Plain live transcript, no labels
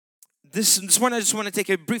This morning I just want to take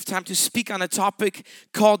a brief time to speak on a topic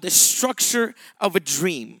called the structure of a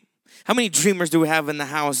dream. How many dreamers do we have in the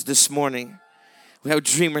house this morning? We have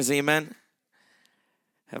dreamers, amen?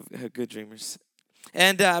 Have good dreamers.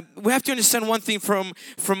 And we have to understand one thing from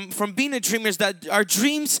being a dreamer is that our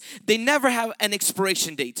dreams, they never have an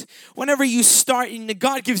expiration date. Whenever you start,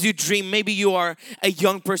 God gives you a dream. Maybe you are a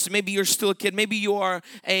young person. Maybe you're still a kid. Maybe you are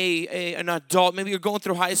an adult. Maybe you're going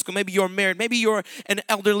through high school. Maybe you're married. Maybe you're an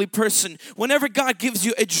elderly person. Whenever God gives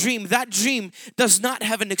you a dream, that dream does not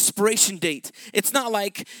have an expiration date. It's not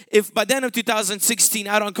like if by the end of 2016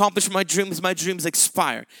 I don't accomplish my dreams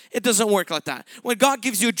expire. It doesn't work like that. When God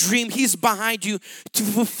gives you a dream, He's behind you to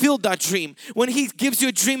fulfill that dream. When He gives you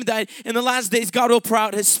a dream that in the last days God will pour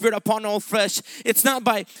out His Spirit upon all flesh, it's not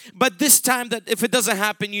but this time that if it doesn't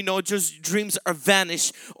happen, just dreams are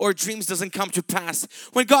vanished or dreams doesn't come to pass.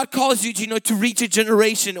 When God calls you, to reach a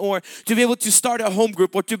generation or to be able to start a home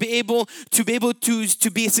group or to be able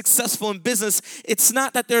to be successful in business, it's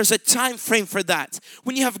not that there's a time frame for that.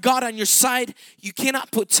 When you have God on your side, you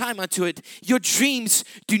cannot put time onto it. Your dreams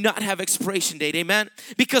do not have expiration date, amen?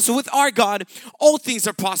 Because with our God, all things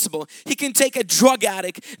are possible. He can take a drug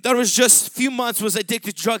addict that was just a few months was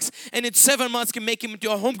addicted to drugs, and in 7 months can make him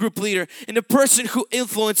into a home group leader and a person who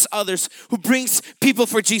influences others, who brings people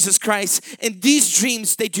for Jesus Christ. And these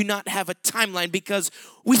dreams, they do not have a timeline because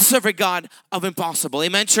we serve a God of impossible.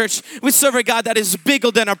 Amen, church? We serve a God that is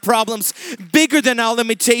bigger than our problems, bigger than our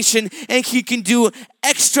limitation, and He can do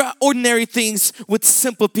extraordinary things with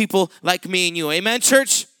simple people like me and you. Amen,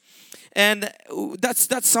 church? And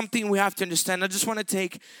that's something we have to understand. I just want to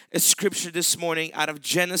take a scripture this morning out of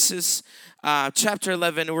Genesis chapter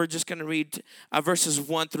 11. We're just going to read verses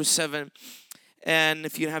 1 through 7. And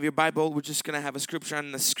if you have your Bible, we're just going to have a scripture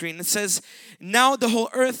on the screen. It says, "Now the whole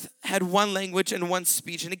earth had one language and one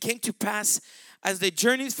speech. And it came to pass as they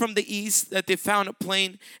journeyed from the east that they found a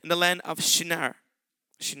plain in the land of Shinar.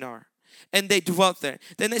 And they dwelt there.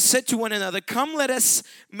 Then they said to one another, 'Come, let us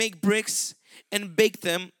make bricks and bake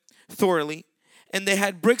them thoroughly.' And they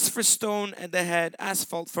had bricks for stone, and they had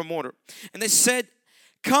asphalt for mortar. And they said,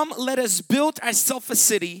 'Come, let us build ourselves a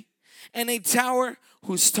city and a tower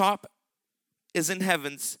whose top is in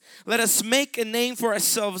heavens. Let us make a name for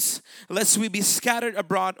ourselves, lest we be scattered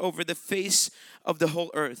abroad over the face of the whole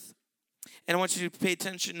earth.' And I want you to pay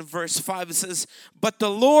attention to verse 5. It says, 'But the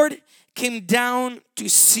Lord came down to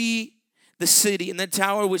see the city and the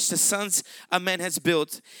tower which the sons of man has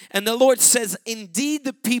built. And the Lord says, indeed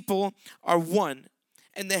the people are one,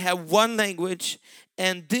 and they have one language,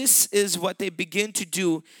 and this is what they begin to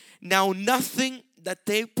do. Now nothing that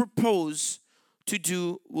they propose to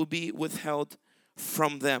do will be withheld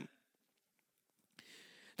from them.'"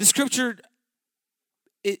 The scripture,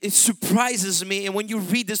 it surprises me. And when you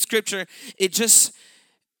read the scripture, it just,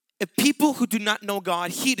 people who do not know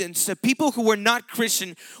God, heathens, the people who were not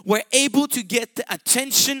Christian, were able to get the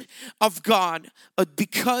attention of God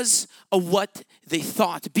because of what they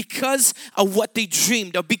thought, because of what they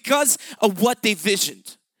dreamed of, because of what they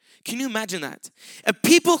visioned. Can you imagine that?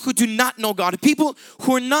 People who do not know God, people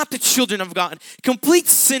who are not the children of God, complete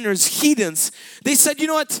sinners, heathens, they said, "You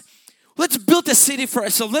know what? Let's build a city for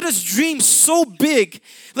ourselves. Let us dream so big.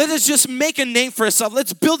 Let us just make a name for ourselves.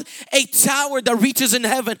 Let's build a tower that reaches in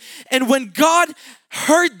heaven." And when God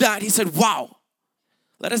heard that, He said, "Wow,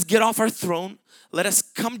 let us get off our throne. Let us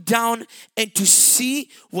come down and to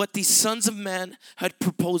see what these sons of man had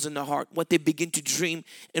proposed in the heart, what they begin to dream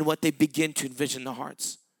and what they begin to envision in their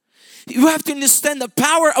hearts." You have to understand the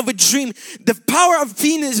power of a dream. The power of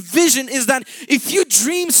Venus vision is that if you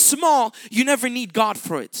dream small, you never need God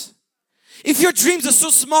for it. If your dreams are so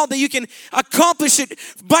small that you can accomplish it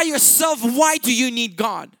by yourself, why do you need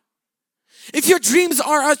God? If your dreams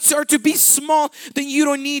are to be small, then you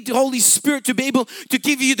don't need the Holy Spirit to be able to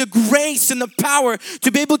give you the grace and the power to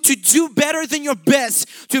be able to do better than your best,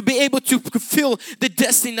 to be able to fulfill the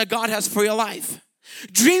destiny that God has for your life.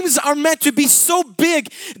 Dreams are meant to be so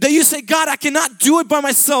big that you say, "God, I cannot do it by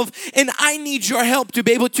myself and I need your help to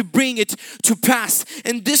be able to bring it to pass."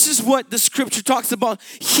 And this is what the scripture talks about.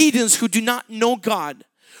 Heathens who do not know God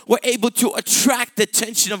were able to attract the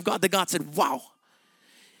attention of God. That God said, "Wow,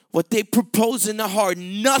 what they propose in their heart,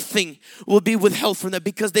 nothing will be withheld from them,"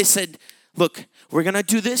 because they said, "Look, we're going to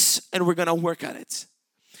do this and we're going to work at it."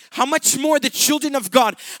 How much more the children of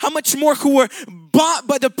God, how much more who were bought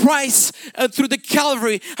by the price through the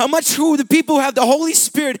Calvary, how much who the people who have the Holy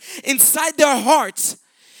Spirit inside their hearts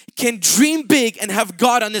can dream big and have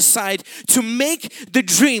God on their side to make the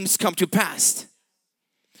dreams come to pass.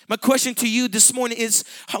 My question to you this morning is,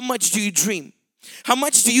 how much do you dream? How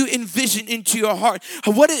much do you envision into your heart?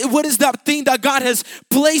 What is that thing that God has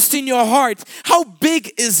placed in your heart? How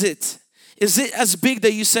big is it? Is it as big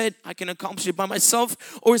that you said, I can accomplish it by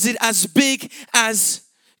myself? Or is it as big as,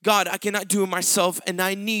 God, I cannot do it myself and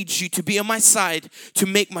I need you to be on my side to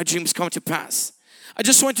make my dreams come to pass? I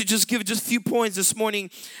just want to give a few points this morning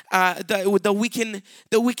that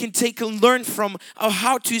we can take and learn from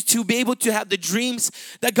how to be able to have the dreams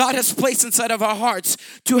that God has placed inside of our hearts,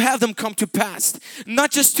 to have them come to pass. Not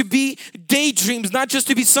just to be daydreams, not just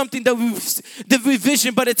to be something that we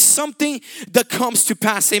vision, but it's something that comes to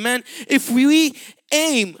pass. Amen. If we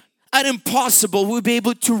aim at impossible, we'll be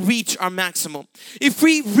able to reach our maximum. If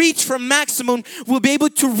we reach for maximum, we'll be able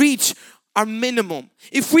to reach our minimum.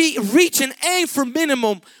 If we reach and aim for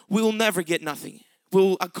minimum, we will never get nothing.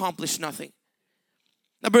 We'll accomplish nothing.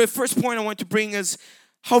 Now, the first point I want to bring is,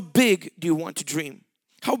 how big do you want to dream?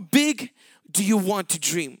 How big do you want to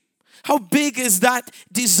dream? How big is that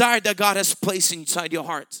desire that God has placed inside your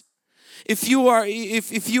heart? If you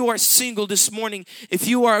are single this morning, if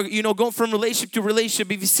you are, going from relationship to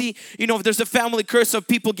relationship, if you see, if there's a family curse of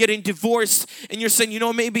people getting divorced and you're saying,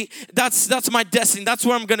 maybe that's my destiny. That's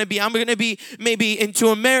where I'm going to be. I'm going to be maybe into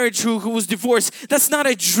a marriage who was divorced. That's not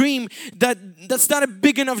a dream. That's not a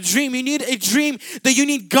big enough dream. You need a dream that you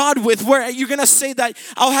need God with, where you're going to say that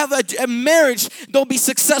I'll have a marriage that'll be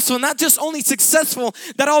successful. Not just only successful,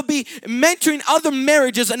 that I'll be mentoring other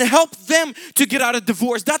marriages and help them to get out of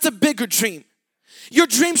divorce. That's a bigger dream. Your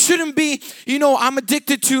dream shouldn't be, I'm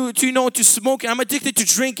addicted to smoking. I'm addicted to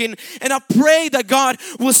drinking, and I pray that God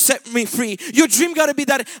will set me free. Your dream got to be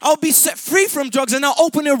that I'll be set free from drugs, and I'll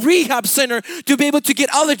open a rehab center to be able to get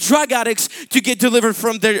other drug addicts to get delivered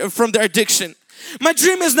from their addiction. My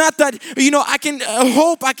dream is not that, I can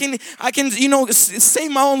hope I can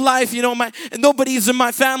save my own life. Nobody's in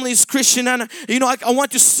my family is Christian, and I want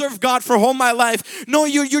to serve God for all my life. No,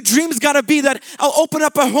 your dream's got to be that I'll open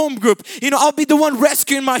up a home group. I'll be the one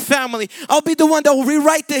rescuing my family. I'll be the one that will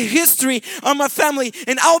rewrite the history of my family,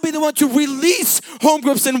 and I'll be the one to release home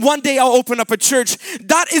groups, and one day I'll open up a church.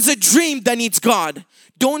 That is a dream that needs God.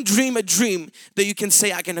 Don't dream a dream that you can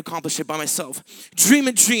say, I can accomplish it by myself. Dream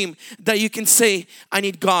a dream that you can say, I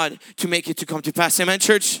need God to make it to come to pass. Amen,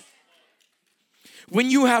 church?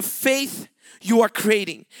 When you have faith, you are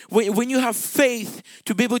creating. When you have faith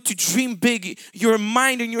to be able to dream big, your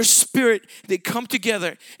mind and your spirit, they come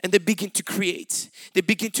together and they begin to create. They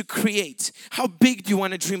begin to create. How big do you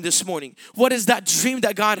want to dream this morning? What is that dream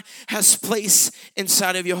that God has placed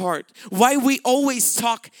inside of your heart? Why we always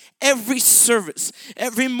talk every service,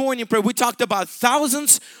 every morning prayer. We talked about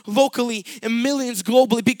thousands locally and millions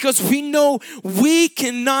globally, because we know we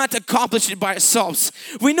cannot accomplish it by ourselves.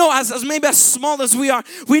 We know as maybe as small as we are,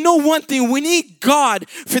 we know one thing: we need God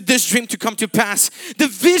for this dream to come to pass. The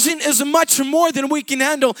vision is much more than we can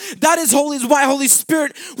handle. That is why Holy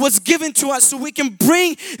Spirit was given to us, so we can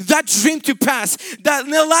bring that dream to pass. That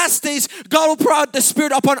in the last days, God will pour out the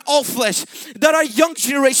Spirit upon all flesh. That our young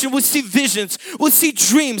generation will see visions, will see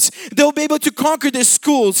dreams. They'll be able to conquer their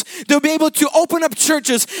schools. They'll be able to open up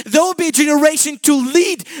churches. There will be a generation to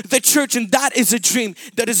lead the church, and that is a dream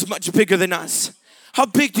that is much bigger than us. How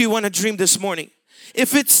big do you want to dream this morning?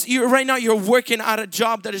 If it's right now you're working at a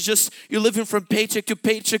job that is just, you're living from paycheck to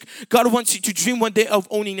paycheck, God wants you to dream one day of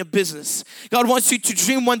owning a business. God wants you to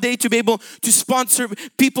dream one day to be able to sponsor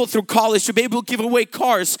people through college, to be able to give away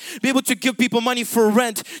cars, be able to give people money for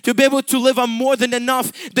rent, to be able to live on more than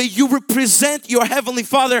enough, that you represent your Heavenly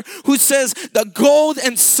Father who says that gold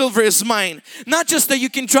and silver is mine. Not just that you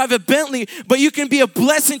can drive a Bentley, but you can be a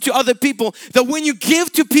blessing to other people, that when you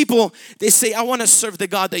give to people, they say, I want to serve the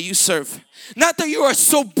God that you serve. Not that you are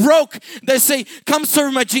so broke that say, come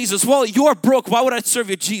serve my Jesus. Well, you are broke. Why would I serve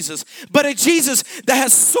your Jesus? But a Jesus that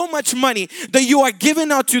has so much money that you are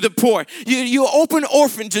giving out to the poor. You open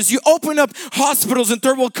orphanages. You open up hospitals in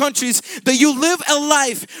third world countries. That you live a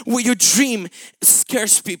life where your dream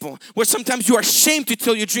scares people. Where sometimes you are ashamed to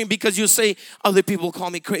tell your dream because you say, other people call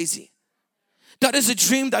me crazy. That is a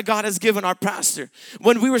dream that God has given our pastor.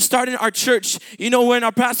 When we were starting our church, when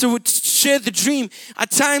our pastor would share the dream, at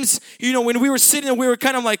times, when we were sitting, we were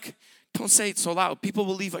kind of like, don't say it so loud. People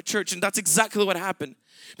will leave our church. And that's exactly what happened.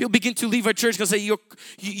 People begin to leave our church because say,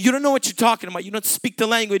 you don't know what you're talking about. You don't speak the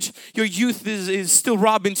language. Your youth is still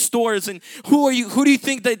robbing stores. And who are you? Who do you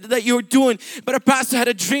think that you're doing? But our pastor had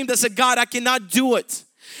a dream that said, God, I cannot do it.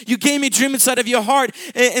 You gave me a dream inside of your heart,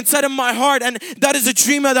 inside of my heart, and that is a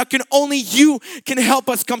dream that only you can help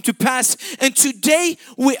us come to pass. And today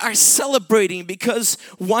we are celebrating because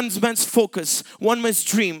one man's focus, one man's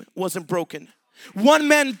dream wasn't broken. One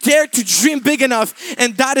man dared to dream big enough,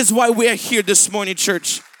 and that is why we are here this morning,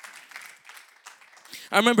 church.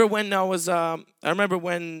 I remember when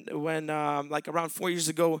like around 4 years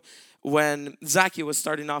ago, when Zachy was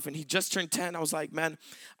starting off and he just turned 10, I was like, man,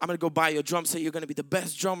 I'm going to go buy you a drum set. You're going to be the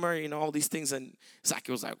best drummer, all these things. And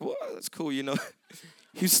Zachy was like, whoa, that's cool,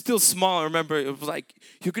 He was still small. I remember it was like,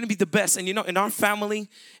 you're going to be the best. And in our family,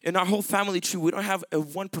 in our whole family tree, we don't have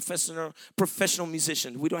one professional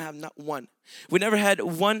musician. We don't have not one. We never had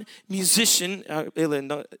one musician. Ilya,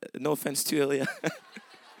 no offense to Ilya.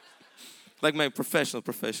 Like my professional.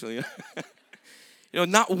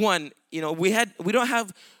 Not one. We don't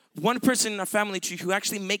have one person in our family tree who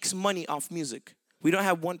actually makes money off music. We don't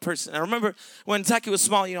have one person. I remember when Zachy was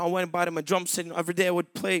small, I went and bought him a drum set. Every day I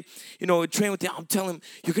would play, train with him. I'm telling him,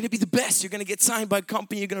 you're going to be the best. You're going to get signed by a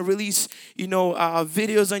company. You're going to release,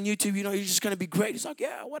 videos on YouTube. You're just going to be great. He's like,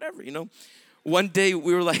 yeah, whatever, One day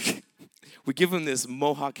we were like, we give him this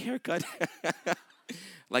mohawk haircut.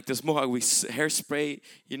 Like this mohawk, we hairspray,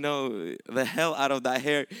 the hell out of that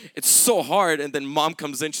hair. It's so hard. And then mom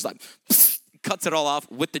comes in, she's like, cuts it all off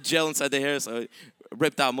with the gel inside the hair. So it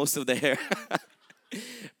ripped out most of the hair.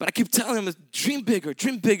 But I keep telling him, dream bigger.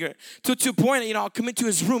 To a point, I'll come into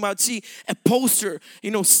his room, I would see a poster.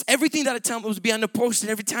 Everything that I tell him was be on the poster.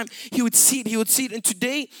 And every time he would see it. And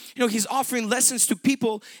today, he's offering lessons to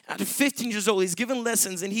people at 15 years old. He's giving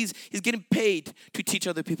lessons and he's getting paid to teach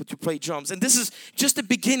other people to play drums. And this is just the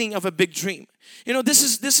beginning of a big dream.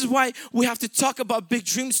 This is why we have to talk about big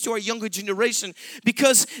dreams to our younger generation,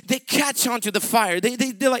 because they catch on to the fire.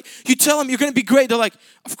 They're like, you tell them you're going to be great. They're like,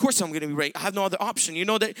 of course I'm going to be great. I have no other option.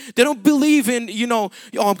 They don't believe in, oh,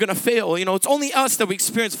 I'm going to fail. It's only us that we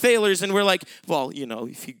experience failures, and we're like, well,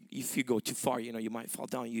 if you go too far, you might fall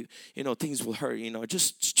down. Things will hurt.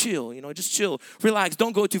 Just chill. Just chill, relax.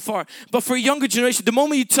 Don't go too far. But for a younger generation, the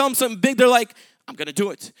moment you tell them something big, they're like, I'm going to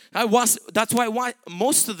do it. That's why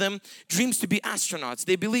most of them dreams to be astronauts.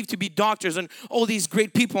 They believe to be doctors and all these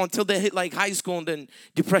great people until they hit like high school, and then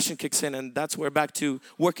depression kicks in, and that's where back to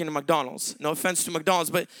working at McDonald's. No offense to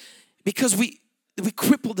McDonald's, but because we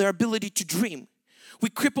cripple their ability to dream. We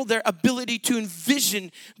cripple their ability to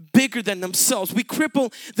envision bigger than themselves. We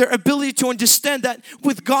cripple their ability to understand that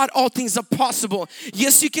with God, all things are possible.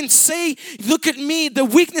 Yes, you can say, look at me, the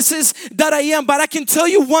weaknesses that I am, but I can tell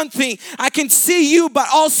you one thing. I can see you, but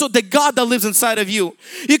also the God that lives inside of you.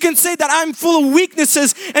 You can say that I'm full of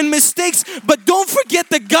weaknesses and mistakes, but don't forget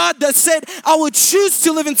the God that said, I will choose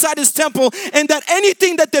to live inside His temple, and that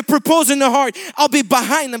anything that they propose in their heart, I'll be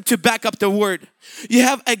behind them to back up the word. You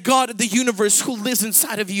have a God of the universe who lives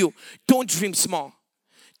inside of you. Don't dream small.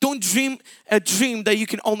 Don't dream a dream that you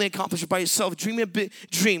can only accomplish by yourself. Dream a big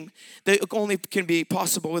dream that only can be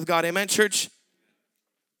possible with God. Amen, church?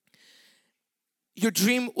 Your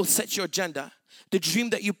dream will set your agenda. The dream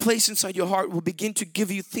that you place inside your heart will begin to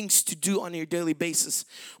give you things to do on your daily basis.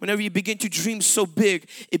 Whenever you begin to dream so big,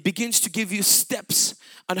 it begins to give you steps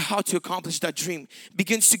on how to accomplish that dream. It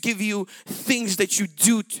begins to give you things that you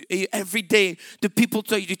do every day. The people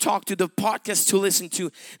that you talk to, the podcasts to listen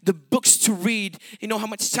to, the books to read, how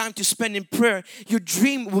much time to spend in prayer. Your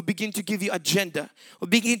dream will begin to give you agenda. Will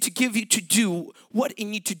begin to give you to do what you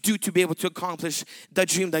need to do to be able to accomplish that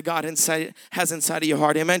dream that God has inside of your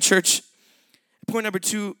heart. Amen, church? Point number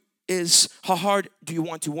 2 is, how hard do you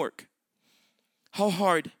want to work? How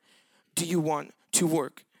hard do you want to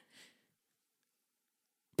work?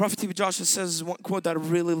 Prophet T.B. Joshua says one quote that I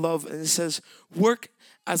really love, and it says, work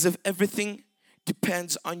as if everything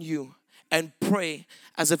depends on you, and pray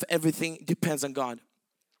as if everything depends on God.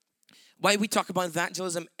 Why we talk about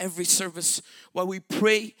evangelism every service, why we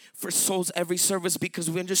pray for souls every service, because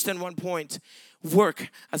we understand one point: work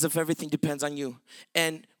as if everything depends on you,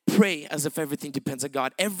 and pray as if everything depends on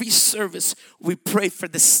God. Every service we pray for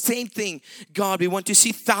the same thing. God, we want to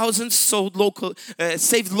see thousands saved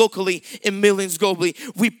locally and millions globally.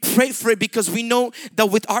 We pray for it because we know that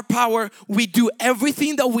with our power, we do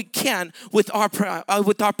everything that we can with our power,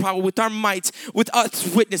 with our might, with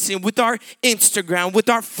us witnessing, with our Instagram, with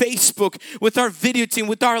our Facebook, with our video team,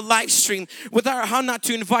 with our live stream, with our how not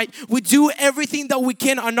to invite. We do everything that we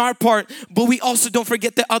can on our part, but we also don't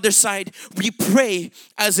forget the other side. We pray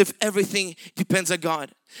as if everything depends on God.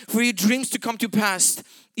 For your dreams to come to pass,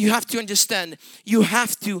 you have to understand, you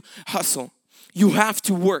have to hustle. You have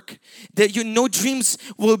to work. That no dreams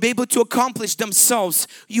will be able to accomplish themselves.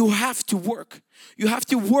 You have to work. You have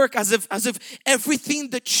to work as if everything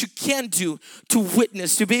that you can do to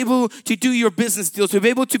witness, to be able to do your business deals, to be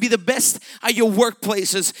able to be the best at your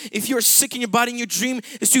workplaces. If you're sick in your body, and your dream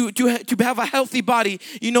is to have a healthy body,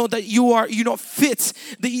 you know that you are fit.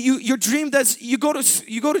 Your dream that you go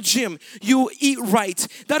to gym, you eat right.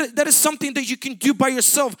 That is something that you can do by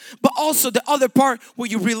yourself. But also the other part where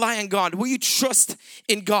you rely on God, where you trust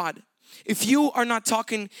in God. If you are not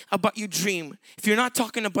talking about your dream, if you're not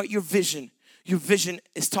talking about your vision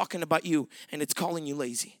is talking about you and it's calling you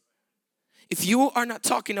lazy. If you are not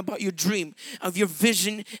talking about your dream of your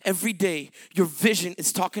vision every day, your vision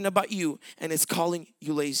is talking about you and it's calling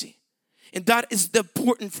you lazy. And that is the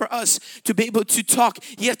important for us to be able to talk.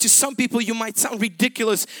 Yet to some people you might sound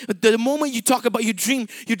ridiculous. But the moment you talk about your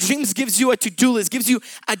dreams gives you a to-do list, gives you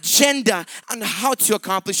agenda on how to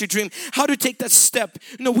accomplish your dream, how to take that step.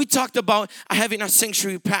 You know, we talked about having our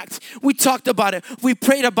sanctuary packed. We talked about it. We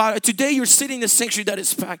prayed about it. Today you're sitting in a sanctuary that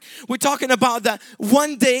is packed. We're talking about that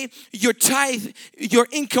one day your tithe, your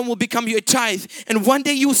income will become your tithe. And one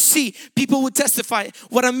day you'll see, people will testify,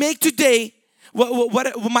 what I make today,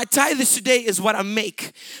 what my tithe is today is what I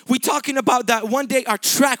make. We're talking about that one day our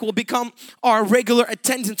track will become our regular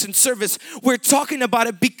attendance and service. We're talking about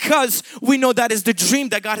it because we know that is the dream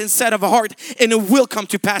that God inside of our heart, and it will come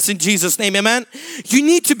to pass in Jesus' name, amen. You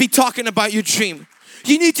need to be talking about your dream.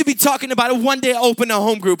 You need to be talking about it. One day I'll open a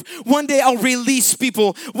home group. One day I'll release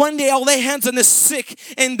people. One day I'll lay hands on the sick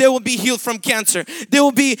and they will be healed from cancer. They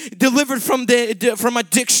will be delivered from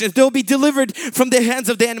addiction. They will be delivered from the hands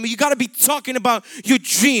of the enemy. You got to be talking about your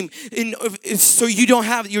dream so you don't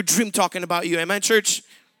have your dream talking about you. Amen, church?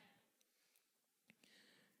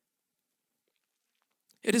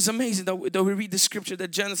 It is amazing that we read the scripture, that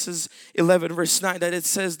Genesis 11 verse 9, that it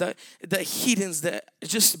says that the heathens that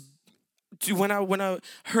just, when I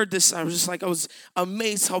heard this, I was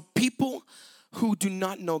amazed how people who do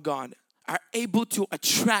not know God are able to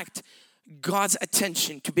attract God's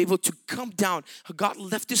attention, to be able to come down. How God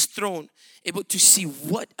left His throne, able to see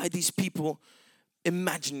what are these people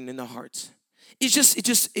imagining in their hearts.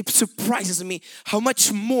 It surprises me how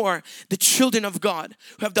much more the children of God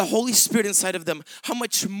who have the Holy Spirit inside of them, how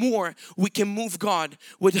much more we can move God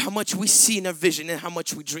with how much we see in our vision and how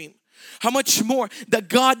much we dream. How much more that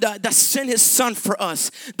God that sent His Son for us,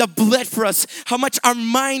 that bled for us, how much our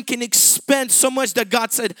mind can expand so much that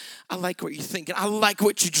God said, I like what you're thinking, I like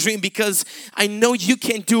what you dream, because I know you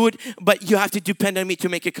can't do it, but you have to depend on me to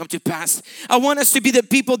make it come to pass. I want us to be the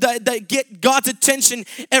people that get God's attention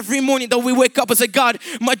every morning, that we wake up and say, God,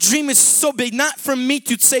 my dream is so big, not for me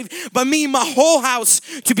to save, but me and my whole house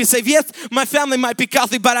to be saved. Yes, my family might be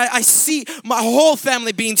Catholic, but I see my whole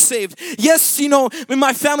family being saved. Yes, in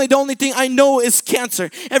my family, the only thing I know is cancer.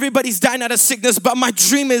 Everybody's dying out of sickness, but my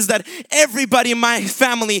dream is that everybody in my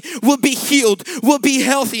family will be healed, will be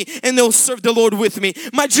healthy, and they'll serve the Lord with me.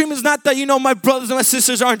 My dream is not that, my brothers and my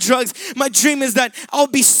sisters are on drugs. My dream is that I'll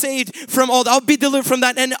be saved from all that. I'll be delivered from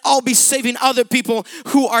that, and I'll be saving other people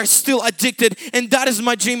who are still addicted. And that is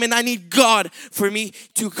my dream, and I need God for me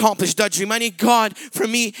to accomplish that dream. I need God for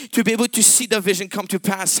me to be able to see the vision come to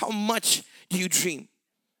pass. How much do you dream?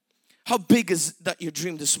 How big is that your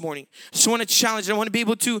dream this morning? I just want to challenge. I want to be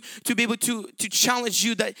able to challenge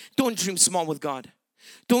you that don't dream small with God.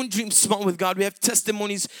 Don't dream small with God. We have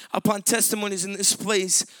testimonies upon testimonies in this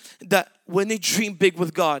place that when they dream big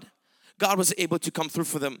with God, God was able to come through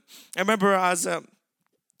for them. I remember as a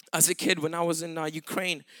kid when I was in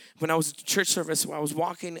Ukraine, when I was at church service, I was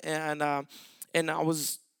walking and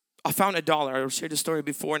I found $1. I've shared the story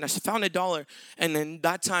before, and I found $1, and then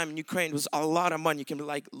that time in Ukraine was a lot of money. You can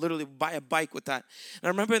literally buy a bike with that. And I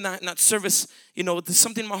remember in that service, there's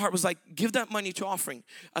something in my heart was like, give that money to offering.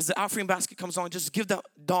 As the offering basket comes on, just give that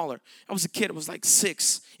 $1. I was a kid. It was like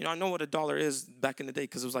 6. I know what $1 is back in the day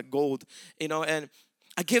because it was like gold. And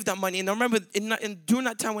I gave that money, and I remember during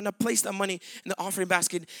that time when I placed that money in the offering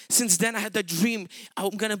basket, since then I had that dream.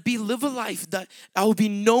 I'm gonna live a life that I will be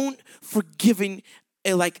known for giving.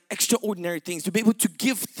 Like extraordinary things, to be able to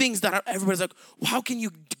give things that everybody's like, well, how can you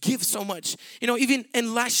give so much? Even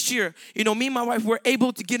in last year, me and my wife were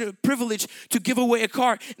able to get a privilege to give away a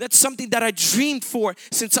car. That's something that I dreamed for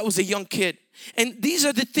since I was a young kid. And these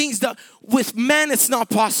are the things that with man it's not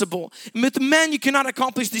possible. With man you cannot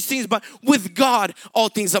accomplish these things, but with God all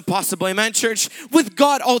things are possible. Amen, church? With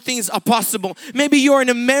God all things are possible. Maybe you're in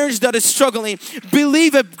a marriage that is struggling.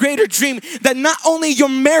 Believe a greater dream that not only your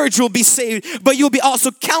marriage will be saved, but you'll be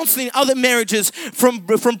also counseling other marriages from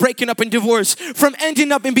breaking up and divorce, from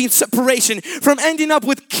ending up in being separation, from ending up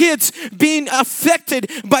with kids being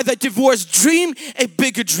affected by the divorce. Dream a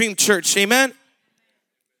bigger dream, church. Amen?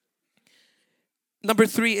 Number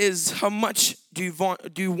 3 is, how much do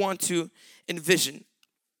you want to envision?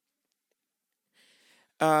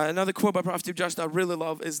 Another quote by Prophet Josh that I really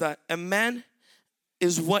love is that a man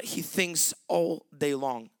is what he thinks all day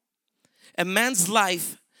long. A man's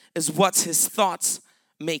life is what his thoughts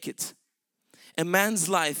make it. A man's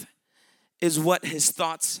life is what his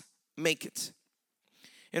thoughts make it.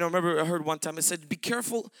 You know, I remember I heard one time, it said, be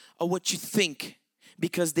careful of what you think,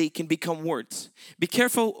 because they can become words. Be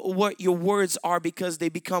careful what your words are, because they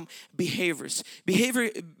become behaviors.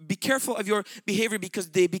 Be careful of your behavior, because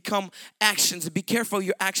they become actions. Be careful of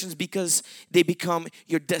your actions, because they become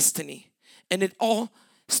your destiny. And it all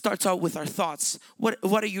starts out with our thoughts.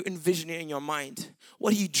 What are you envisioning in your mind?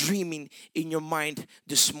 What are you dreaming in your mind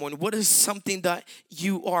this morning? What is something that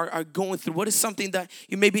you are going through? What is something that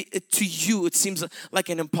maybe to you it seems like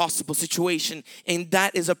an impossible situation, and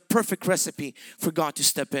that is a perfect recipe for God to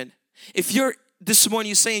step in. If you're this morning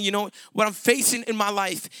you're saying, you know, what I'm facing in my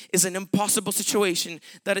life is an impossible situation,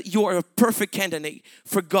 that you are a perfect candidate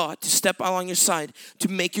for God to step along your side to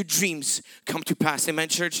make your dreams come to pass. Amen,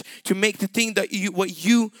 church? To make the thing that what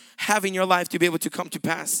you have in your life to be able to come to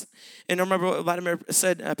pass. And I remember Vladimir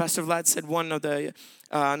said, Pastor Vlad said, one of the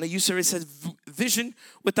youth service said, vision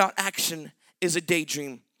without action is a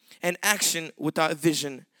daydream, and action without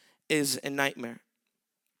vision is a nightmare.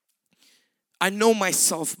 I know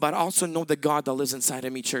myself, but I also know the God that lives inside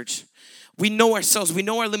of me, church. We know ourselves, we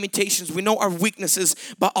know our limitations, we know our weaknesses,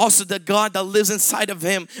 but also the God that lives inside of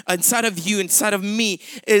him, inside of you, inside of me,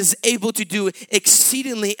 is able to do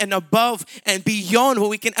exceedingly and above and beyond what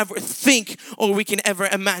we can ever think or we can ever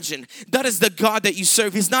imagine. That is the God that you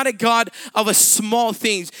serve. He's not a God of a small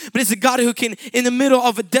things, but it's a God who can, in the middle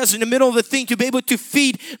of a desert, in the middle of a thing, to be able to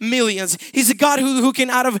feed millions. He's a God who can,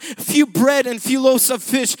 out of a few bread and few loaves of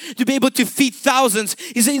fish, to be able to feed thousands.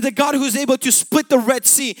 He's the God who's able to split the Red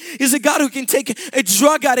Sea. He's a God who can take a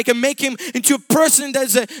drug addict and make him into a person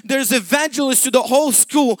there's evangelist to the whole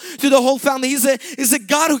school, to the whole family. He's a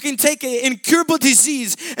God who can take an incurable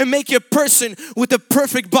disease and make you a person with a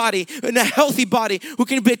perfect body and a healthy body, who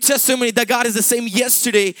can be a testimony that God is the same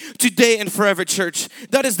yesterday, today, and forever, church.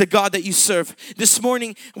 That is the God that you serve. This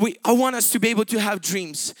morning, I want us to be able to have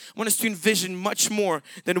dreams. I want us to envision much more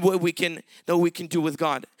than what we can do with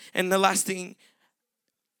God. And the last thing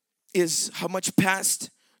is, how much past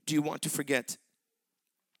do you want to forget?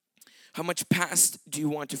 How much past do you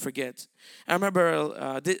want to forget? I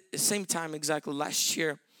remember the same time exactly last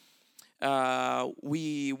year,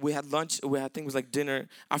 we had lunch. I think it was like dinner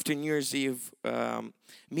after New Year's Eve.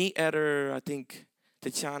 Me, Eder, I think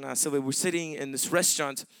Tatiana, Sylvia, we're sitting in this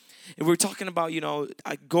restaurant, and we were talking about, you know,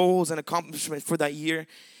 goals and accomplishments for that year.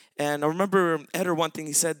 And I remember Eder, one thing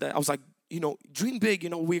he said, that I was like, you know, dream big, you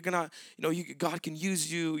know, we're gonna, you know, God can use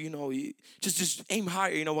you, you know, just aim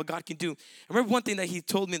higher, you know, what God can do. I remember one thing that he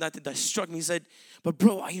told me that struck me. He said, but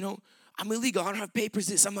bro, you know, I'm illegal, I don't have papers,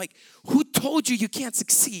 this. I'm like, who told you can't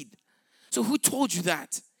succeed? So who told you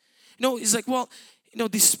that? You know, he's like, well, you know,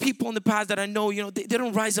 these people in the past that I know, you know, they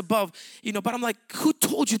don't rise above, you know, but I'm like, who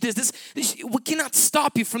told you this? We cannot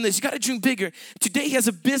stop you from this. You got to dream bigger. Today he has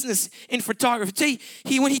a business in photography.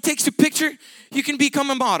 Today, when he takes a picture, you can become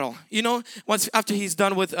a model, you know, once after he's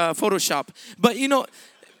done with Photoshop. But, you know,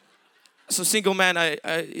 so single man,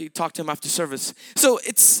 I talked to him after service. So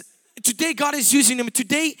today God is using him.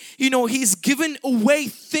 Today, you know, he's given away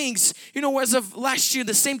things. You know, as of last year,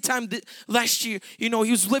 the same time last year, you know, he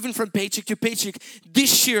was living from paycheck to paycheck.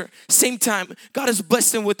 This year, same time, God has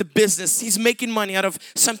blessed him with the business. He's making money out of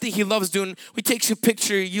something he loves doing. He takes a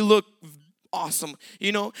picture, you look awesome,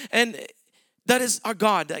 you know. And that is our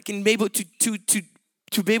God, that can be able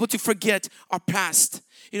to be able to forget our past.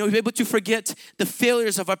 You know, be able to forget the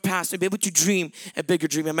failures of our past and be able to dream a bigger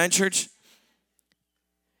dream. Amen, church?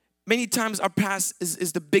 Many times our past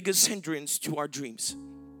is the biggest hindrance to our dreams.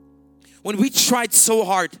 When we tried so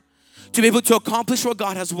hard to be able to accomplish what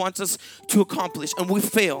God has wanted us to accomplish, and we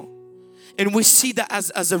fail, and we see that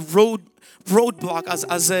as a roadblock,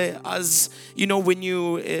 as you know, when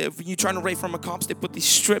you're trying to race from a comps, they put these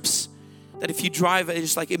strips that if you drive,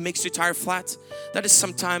 it's like it makes your tire flat. That is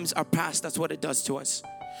sometimes our past. That's what it does to us.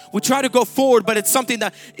 We try to go forward, but it's something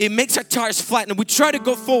that it makes our tires flat. And we try to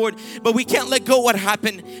go forward, but we can't let go of what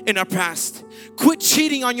happened in our past. Quit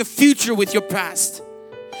cheating on your future with your past.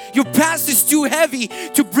 Your past is too heavy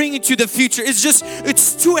to bring into the future.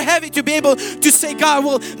 It's too heavy to be able to say, God,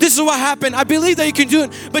 well, this is what happened. I believe that you can do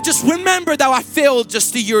it. But just remember that I failed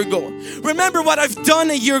just a year ago. Remember what I've done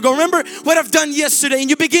a year ago. Remember what I've done yesterday. And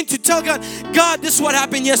you begin to tell God, God, this is what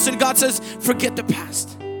happened yesterday. God says, forget the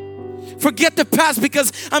past. Forget the past,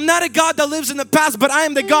 because I'm not a God that lives in the past, but I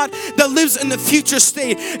am the God that lives in the future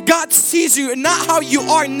state. God sees you not how you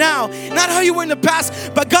are now, not how you were in the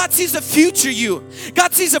past, but God sees the future you.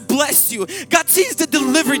 God sees the blessed you. God sees the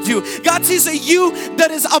delivered you. God sees a you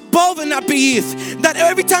that is above and not beneath. That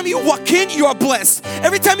every time you walk in, you are blessed.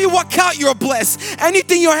 Every time you walk out, you are blessed.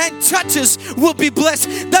 Anything your hand touches will be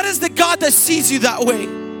blessed. That is the God that sees you that way.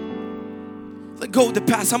 Let go of the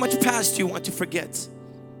past. How much past do you want to forget?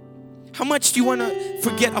 How much do you want to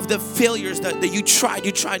forget of the failures that you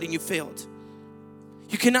tried and you failed?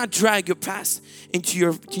 You cannot drag your past into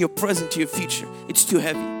your present, to your future. It's too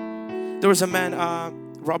heavy. There was a man,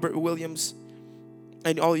 Robert Williams,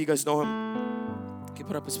 and all of you guys know him. Can you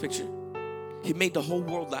put up his picture? He made the whole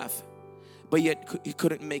world laugh, but yet he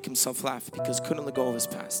couldn't make himself laugh because he couldn't let go of his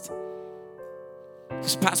past.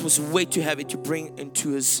 His past was way too heavy to bring into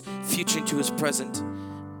his future, into his present.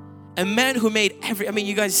 A man who made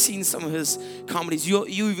you guys seen some of his comedies. You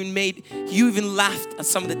even laughed at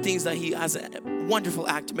some of the things that he has a wonderful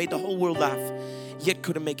act, made the whole world laugh, yet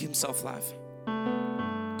couldn't make himself laugh.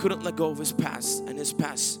 Couldn't let go of his past, and his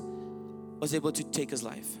past was able to take his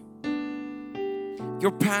life.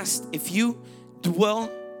 Your past, if you dwell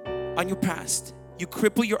on your past, you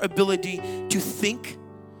cripple your ability to think,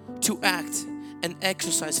 to act, and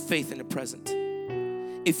exercise faith in the present.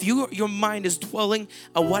 If your mind is dwelling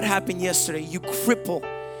on what happened yesterday, you cripple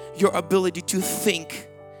your ability to think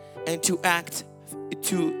and to act, and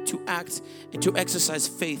to exercise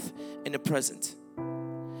faith in the present.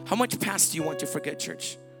 How much past do you want to forget,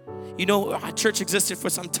 church? You know, our church existed for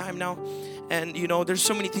some time now, and you know, there's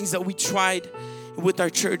so many things that we tried with our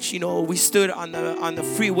church. You know, we stood on the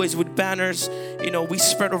freeways with banners. You know, we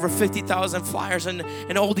spread over 50,000 flyers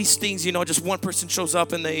and all these things. You know, just one person shows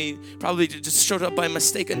up and they probably just showed up by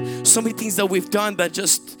mistake. And so many things that we've done that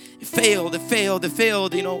just failed.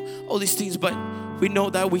 You know, all these things. But we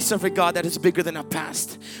know that we serve a God that is bigger than our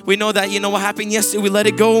past. We know that, you know, what happened yesterday, we let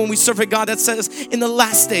it go, and we serve a God that says in the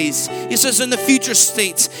last days. He says in the future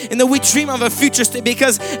states, and that we dream of a future state,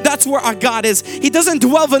 because that's where our God is. He doesn't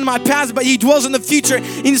dwell in my past, but He dwells in the future.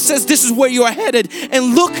 And He says this is where you are headed.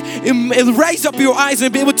 And look, and raise up your eyes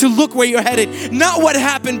and be able to look where you're headed. Not what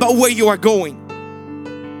happened, but where you are going.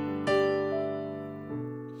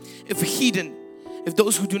 If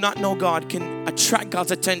those who do not know God can attract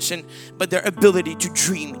God's attention by their ability to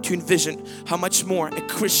dream, to envision, how much more a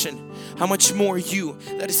Christian, how much more you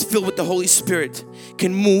that is filled with the Holy Spirit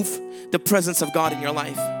can move the presence of God in your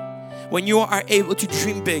life. When you are able to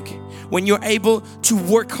dream big, when you're able to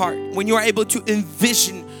work hard, when you're able to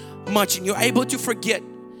envision much, and you're able to forget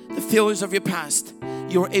the failures of your past,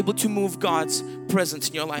 you're able to move God's presence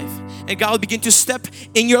in your life. And God will begin to step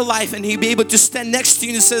in your life, and He'll be able to stand next to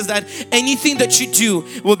you, and it says that anything that you do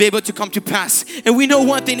will be able to come to pass. And we know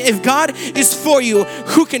one thing: if God is for you,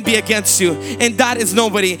 who can be against you? And that is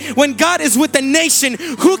nobody. When God is with the nation,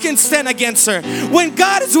 who can stand against her? When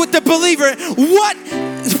God is with the believer, what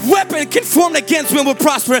weapon can form against him will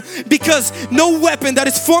prosper? Because no weapon that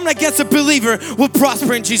is formed against a believer will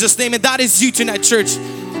prosper in Jesus' name. And that is you tonight, church.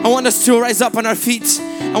 I want us to rise up on our feet.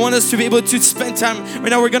 I want us to be able to spend time. Right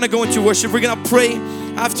now we're going to go into worship. We're going to pray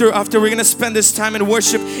after we're going to spend this time in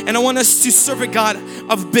worship. And I want us to serve a God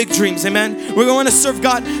of big dreams. Amen. We're going to serve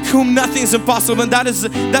God whom nothing is impossible. And that is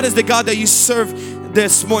the God that you serve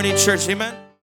this morning, church. Amen.